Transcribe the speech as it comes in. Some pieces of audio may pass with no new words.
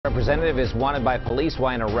Representative is wanted by police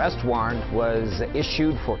while an arrest warrant was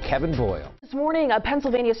issued for Kevin Boyle. This morning, a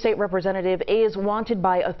Pennsylvania state representative is wanted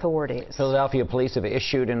by authorities. Philadelphia police have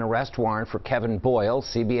issued an arrest warrant for Kevin Boyle.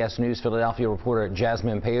 CBS News Philadelphia reporter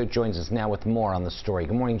Jasmine Payoute joins us now with more on the story.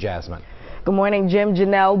 Good morning, Jasmine. Good morning, Jim.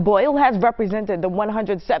 Janelle, Boyle has represented the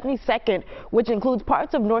 172nd, which includes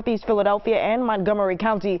parts of Northeast Philadelphia and Montgomery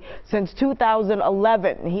County, since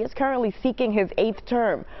 2011. He is currently seeking his 8th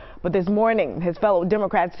term. But this morning, his fellow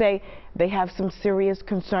Democrats say they have some serious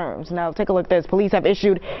concerns. Now, take a look at this. Police have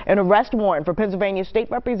issued an arrest warrant for Pennsylvania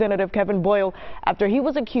State Representative Kevin Boyle after he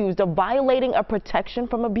was accused of violating a protection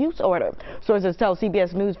from abuse order. Sources tell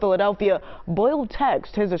CBS News Philadelphia Boyle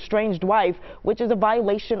texted his estranged wife, which is a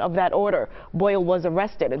violation of that order. Boyle was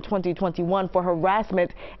arrested in 2021 for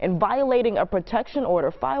harassment and violating a protection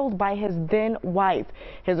order filed by his then wife.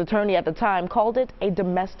 His attorney at the time called it a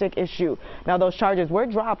domestic issue. Now, those charges were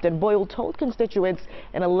dropped, and Boyle told constituents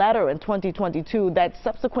in a letter in 2022 that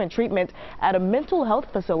subsequent treatment at a mental health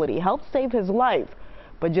facility helped save his life.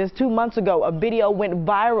 But just 2 months ago, a video went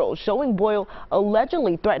viral showing Boyle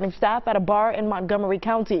allegedly threatening staff at a bar in Montgomery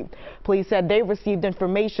County. Police said they received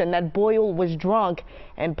information that Boyle was drunk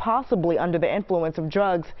and possibly under the influence of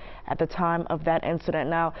drugs at the time of that incident.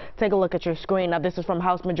 Now, take a look at your screen. Now, this is from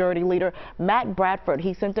House Majority Leader Matt Bradford.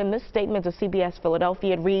 He sent in this statement to CBS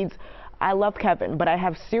Philadelphia. It reads, "I love Kevin, but I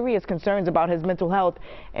have serious concerns about his mental health,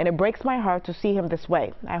 and it breaks my heart to see him this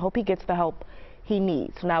way. I hope he gets the help he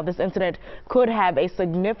needs." Now, this incident could have a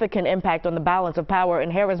significant impact on the balance of power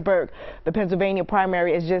in Harrisburg. The Pennsylvania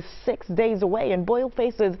primary is just 6 days away, and Boyle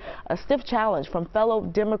faces a stiff challenge from fellow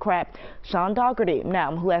Democrat Sean Dougherty,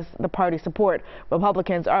 now who has the party support.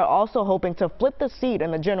 Republicans are also hoping to flip the seat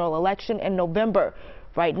in the general election in November.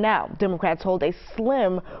 Right now, Democrats hold a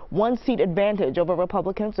slim 1-seat advantage over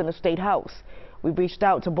Republicans in the state house. We've reached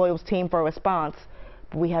out to Boyle's team for a response,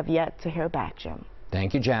 but we have yet to hear back, Jim.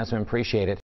 Thank you, Jasmine. Appreciate it.